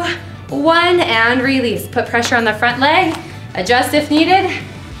 2, 1, and release. Put pressure on the front leg. Adjust if needed.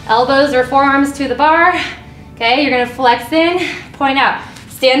 Elbows or forearms to the bar. Okay, you're gonna flex in, point out.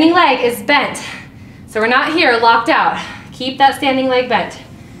 Standing leg is bent. So we're not here locked out. Keep that standing leg bent.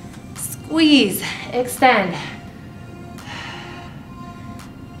 Squeeze, extend.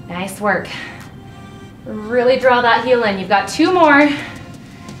 Nice work. Really draw that heel in. You've got 2 more.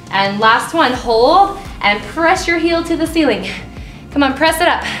 And last one, hold and press your heel to the ceiling. Come on, press it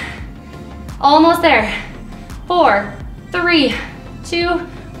up. Almost there. 4, 3, 2,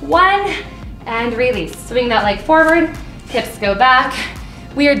 1, and release. Swing that leg forward, hips go back.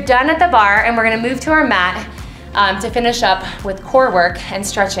 We are done at the bar and we're gonna move to our mat to finish up with core work and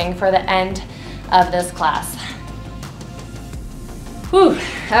stretching for the end of this class. Whew,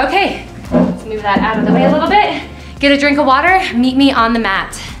 okay. Let's move that out of the way a little bit. Get a drink of water, meet me on the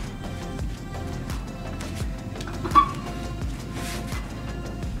mat.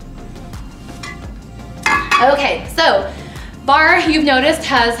 Okay, so bar, you've noticed,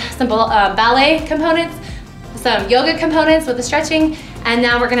 has some ballet components, some yoga components with the stretching, and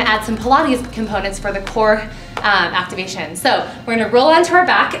now we're gonna add some Pilates components for the core activation. So we're gonna roll onto our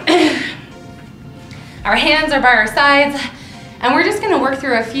back. Our hands are by our sides, and we're just gonna work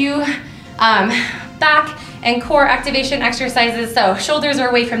through a few back and core activation exercises. So shoulders are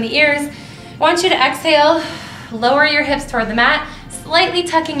away from the ears. I want you to exhale, lower your hips toward the mat, slightly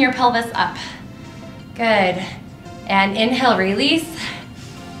tucking your pelvis up. Good. And inhale, release.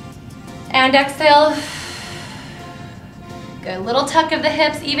 And exhale. Good. Little tuck of the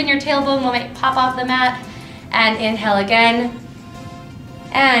hips, even your tailbone will pop off the mat. And inhale again.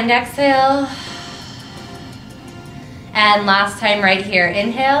 And exhale. And last time right here.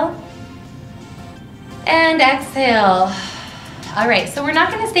 Inhale. And exhale. All right, so we're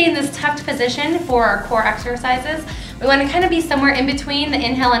not gonna stay in this tucked position for our core exercises. We wanna kind of be somewhere in between the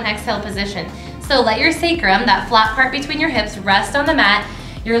inhale and exhale position. So let your sacrum, that flat part between your hips, rest on the mat.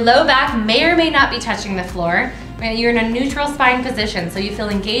 Your low back may or may not be touching the floor. You're in a neutral spine position, so you feel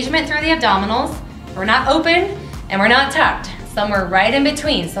engagement through the abdominals. We're not open and we're not tucked. Somewhere right in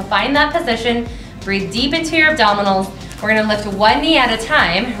between. So find that position, breathe deep into your abdominals. We're gonna lift one knee at a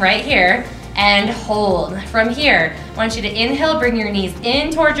time, right here, and hold. From here, I want you to inhale, bring your knees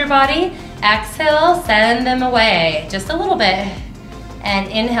in towards your body. Exhale, send them away, just a little bit. And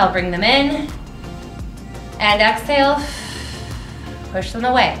inhale, bring them in. And exhale, push them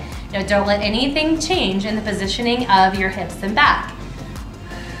away. Now don't let anything change in the positioning of your hips and back.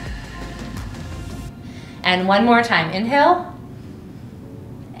 And one more time, inhale.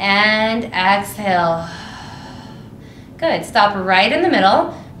 And exhale. Good, stop right in the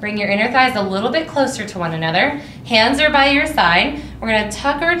middle. Bring your inner thighs a little bit closer to one another. Hands are by your side. We're gonna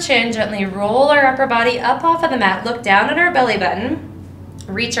tuck our chin, gently roll our upper body up off of the mat, look down at our belly button.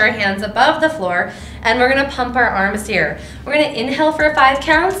 Reach our hands above the floor, and we're gonna pump our arms here. We're gonna inhale for 5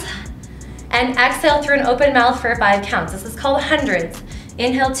 counts, and exhale through an open mouth for 5 counts. This is called hundreds.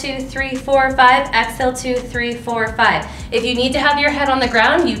 Inhale, 2, 3, 4, 5, exhale, 2, 3, 4, 5. If you need to have your head on the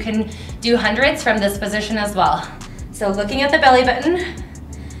ground, you can do hundreds from this position as well. So looking at the belly button,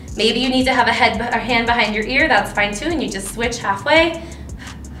 maybe you need to have a hand behind your ear, that's fine too, and you just switch halfway.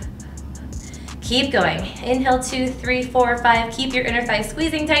 Keep going. Inhale, 2, 3, 4, 5. Keep your inner thighs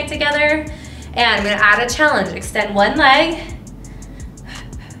squeezing tight together. And I'm gonna add a challenge. Extend one leg.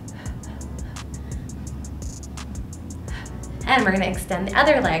 And we're gonna extend the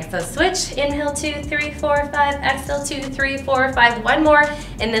other leg. So switch, inhale, 2, 3, 4, 5. Exhale, 2, 3, 4, 5. One more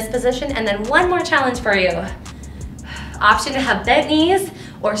in this position, and then one more challenge for you. Option to have bent knees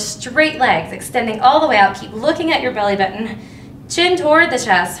or straight legs, extending all the way out. Keep looking at your belly button. Chin toward the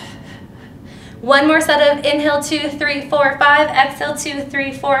chest. One more set of inhale, 2, 3, 4, 5. Exhale, 2,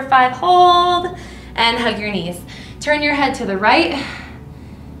 3, 4, 5. Hold and hug your knees. Turn your head to the right.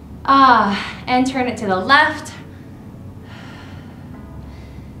 And turn it to the left.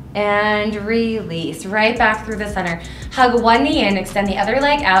 And release, right back through the center. Hug one knee in, extend the other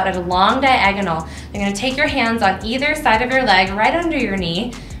leg out at a long diagonal. You're gonna take your hands on either side of your leg, right under your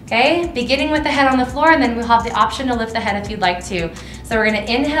knee, okay? Beginning with the head on the floor, and then we'll have the option to lift the head if you'd like to. So we're gonna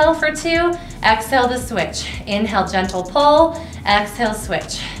inhale for 2, exhale to switch. Inhale, gentle pull, exhale,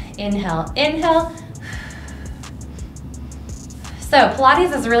 switch. Inhale, inhale. So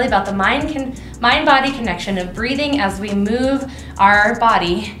Pilates is really about the mind-body connection of breathing as we move our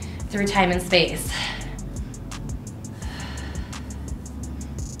body through time and space.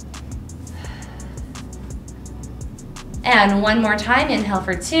 And one more time, inhale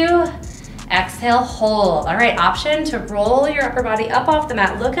for 2, exhale, hold. All right, option to roll your upper body up off the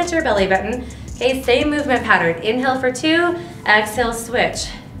mat. Look at your belly button. Okay, same movement pattern. Inhale for 2, exhale, switch.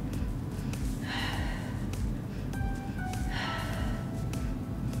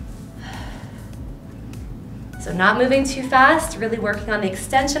 So not moving too fast, really working on the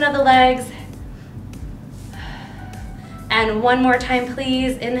extension of the legs. And one more time,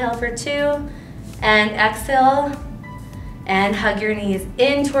 please. Inhale for 2, and exhale. And hug your knees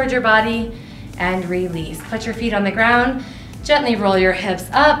in towards your body and release. Put your feet on the ground. Gently roll your hips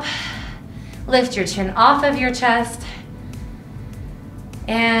up. Lift your chin off of your chest.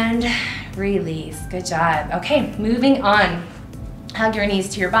 And release. Good job. Okay, moving on. Hug your knees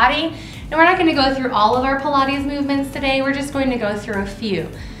to your body. And we're not going to go through all of our Pilates movements today. We're just going to go through a few.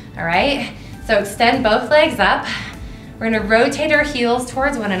 All right? So extend both legs up. We're going to rotate our heels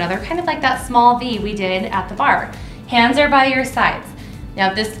towards one another, kind of like that small V we did at the bar. Hands are by your sides. Now,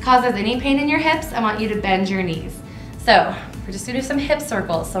 if this causes any pain in your hips, I want you to bend your knees. So we're just going to do some hip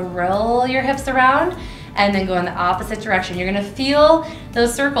circles. So roll your hips around and then go in the opposite direction. You're going to feel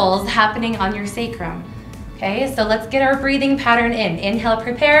those circles happening on your sacrum. Okay, so let's get our breathing pattern in. Inhale,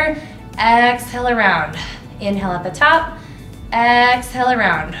 prepare. Exhale around. Inhale at the top. Exhale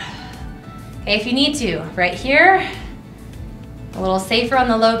around. Okay, if you need to, right here, a little safer on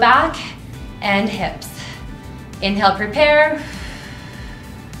the low back and hips. Inhale, prepare.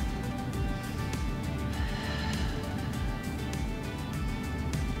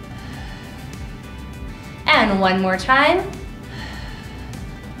 And one more time.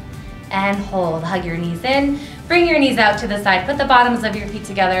 And hold. Hug your knees in. Bring your knees out to the side. Put the bottoms of your feet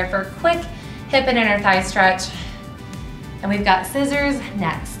together for a quick hip and inner thigh stretch. And we've got scissors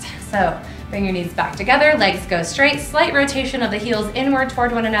next. So bring your knees back together. Legs go straight. Slight rotation of the heels inward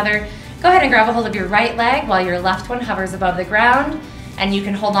toward one another. Go ahead and grab a hold of your right leg while your left one hovers above the ground. And you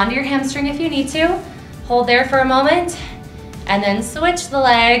can hold onto your hamstring if you need to. Hold there for a moment. And then switch the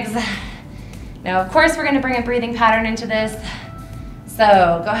legs. Now, of course, we're going to bring a breathing pattern into this.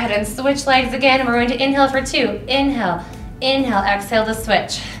 So go ahead and switch legs again. We're going to inhale for 2. Inhale, inhale, exhale to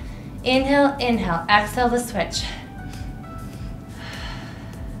switch. Inhale, inhale, exhale to switch.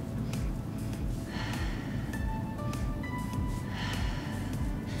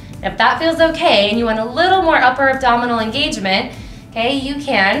 If that feels okay and you want a little more upper abdominal engagement, okay, you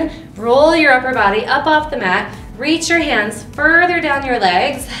can roll your upper body up off the mat, reach your hands further down your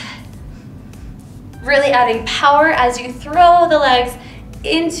legs, really adding power as you throw the legs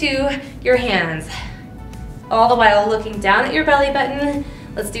into your hands, all the while looking down at your belly button.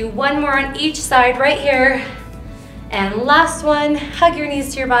 Let's do one more on each side right here. And last one, hug your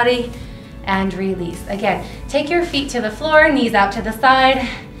knees to your body and release. Again, take your feet to the floor, knees out to the side,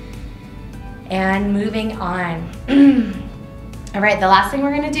 and moving on. All right, the last thing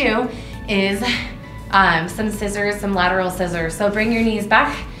we're gonna do is some scissors, some lateral scissors. So bring your knees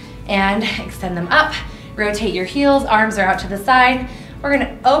back and extend them up. Rotate your heels, arms are out to the side. We're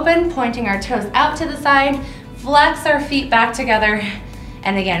gonna open, pointing our toes out to the side, flex our feet back together,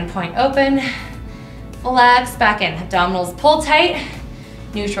 and again, point open, flex back in. Abdominals pull tight,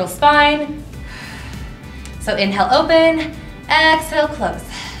 neutral spine. So inhale, open, exhale, close.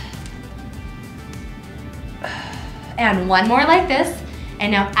 And one more like this.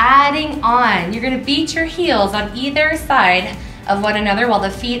 And now adding on, you're gonna beat your heels on either side of one another while the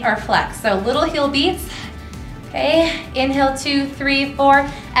feet are flexed. So little heel beats. Okay, inhale, 2, 3, 4.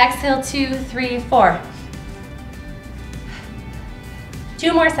 Exhale, 2, 3, 4.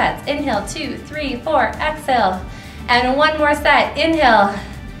 2 more sets. Inhale, 2, 3, 4. Exhale. And one more set. Inhale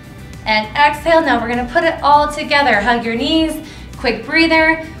and exhale. Now we're gonna put it all together. Hug your knees, quick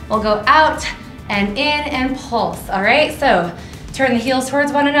breather. We'll go out and in and pulse. All right, so turn the heels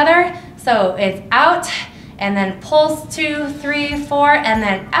towards one another. So it's out and then pulse 2, 3, 4, and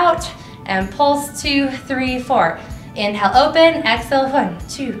then out, and pulse 2, 3, 4. Inhale, open, exhale, 1,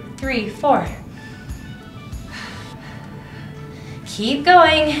 2, 3, 4. Keep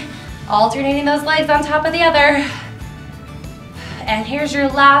going, alternating those legs on top of the other. And here's your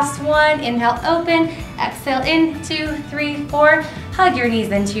last one. Inhale, open, exhale, in, 2, 3, 4. Hug your knees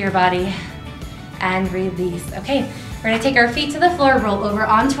into your body and release. Okay, we're gonna take our feet to the floor, roll over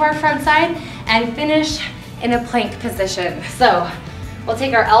onto our front side, and finish in a plank position. So we'll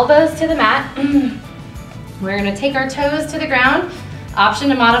take our elbows to the mat. We're gonna take our toes to the ground. Option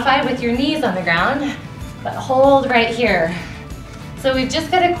to modify with your knees on the ground, but hold right here. So we've just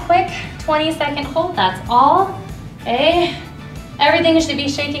got a quick 20-second hold, that's all, okay? Everything should be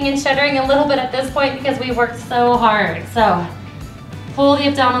shaking and shuddering a little bit at this point because we worked so hard. So pull the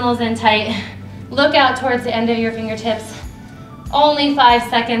abdominals in tight. Look out towards the end of your fingertips. Only 5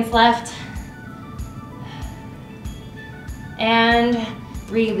 seconds left. And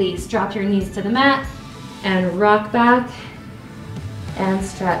release. Drop your knees to the mat and rock back and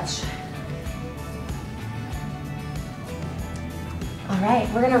stretch. All right,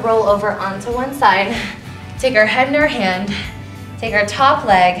 we're gonna roll over onto one side. Take our head in our hand, take our top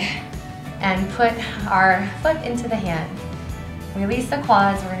leg, and put our foot into the hand. Release the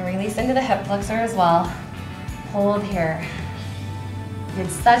quads, we're gonna release into the hip flexor as well. Hold here. You did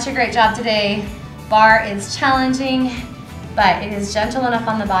such a great job today. Bar is challenging, but it is gentle enough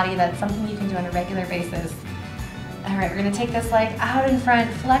on the body that it's something you can do on a regular basis. All right, we're gonna take this leg out in front,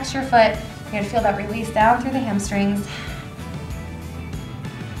 flex your foot. You're gonna feel that release down through the hamstrings.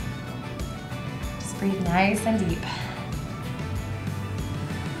 Just breathe nice and deep.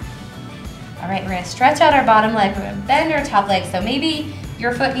 All right, we're gonna stretch out our bottom leg. We're gonna bend our top leg. So maybe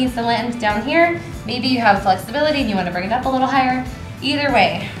your foot needs to land down here. Maybe you have flexibility and you wanna bring it up a little higher. Either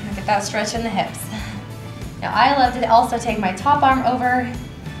way, get that stretch in the hips. Now I love to also take my top arm over,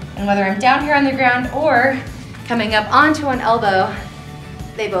 and whether I'm down here on the ground or coming up onto an elbow,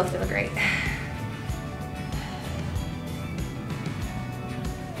 they both feel great.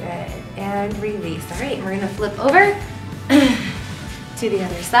 Good, and release. All right, we're gonna flip over to the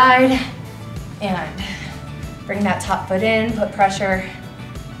other side and bring that top foot in, put pressure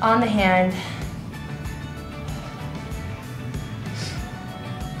on the hand.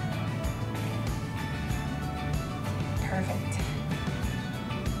 Perfect.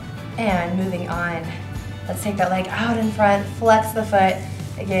 And moving on. Let's take that leg out in front, flex the foot.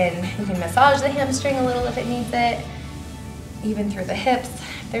 Again, you can massage the hamstring a little if it needs it, even through the hips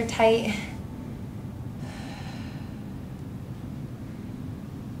if they're tight.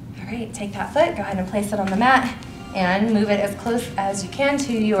 All right, take that foot, go ahead and place it on the mat and move it as close as you can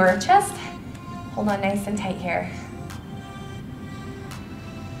to your chest. Hold on nice and tight here.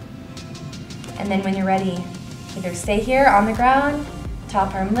 And then when you're ready, either stay here on the ground,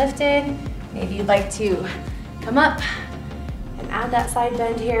 top arm lifted. Maybe you'd like to come up and add that side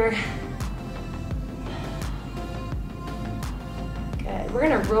bend here. Good. We're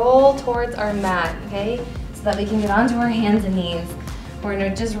gonna roll towards our mat, okay? So that we can get onto our hands and knees. We're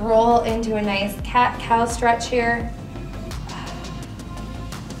gonna just roll into a nice cat-cow stretch here.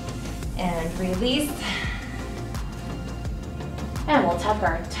 And release. And we'll tuck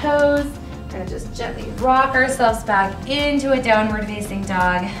our toes. We're gonna just gently rock ourselves back into a downward facing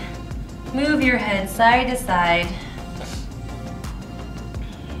dog. Move your head side to side.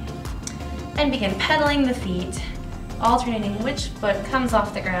 And begin pedaling the feet, alternating which foot comes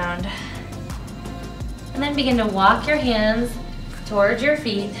off the ground. And then begin to walk your hands towards your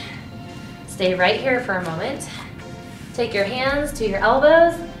feet. Stay right here for a moment. Take your hands to your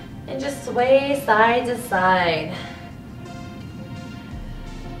elbows and just sway side to side.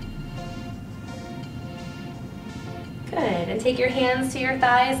 Good, and take your hands to your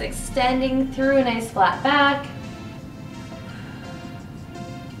thighs, extending through a nice flat back.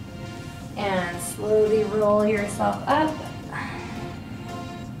 And slowly roll yourself up.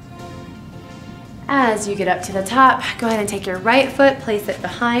 As you get up to the top, go ahead and take your right foot, place it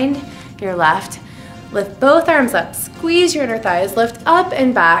behind your left. Lift both arms up, squeeze your inner thighs, lift up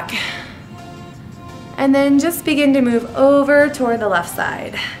and back. And then just begin to move over toward the left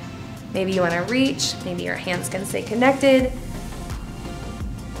side. Maybe you want to reach, maybe your hands can stay connected.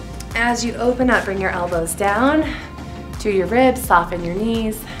 As you open up, bring your elbows down to your ribs, soften your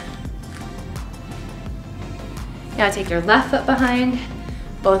knees. Now take your left foot behind,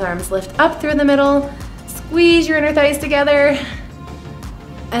 both arms lift up through the middle, squeeze your inner thighs together,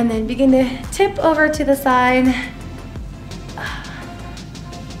 and then begin to tip over to the side.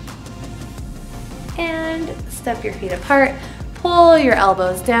 And step your feet apart. Pull your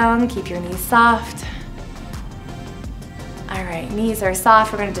elbows down, keep your knees soft. Knees are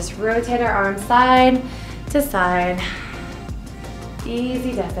soft. We're gonna just rotate our arms side to side.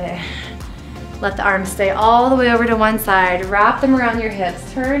 Easy dip it. Let the arms stay all the way over to one side. Wrap them around your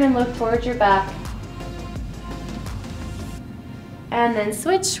hips. Turn and look towards your back. And then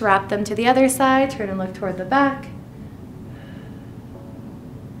switch, wrap them to the other side. Turn and look toward the back.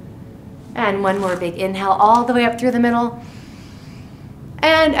 And one more big inhale all the way up through the middle.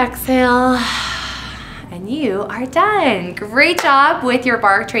 And exhale. And you are done. Great job with your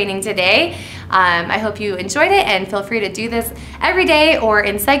bar training today. I hope you enjoyed it, and feel free to do this every day or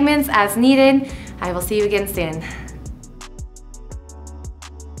in segments as needed. I will see you again soon.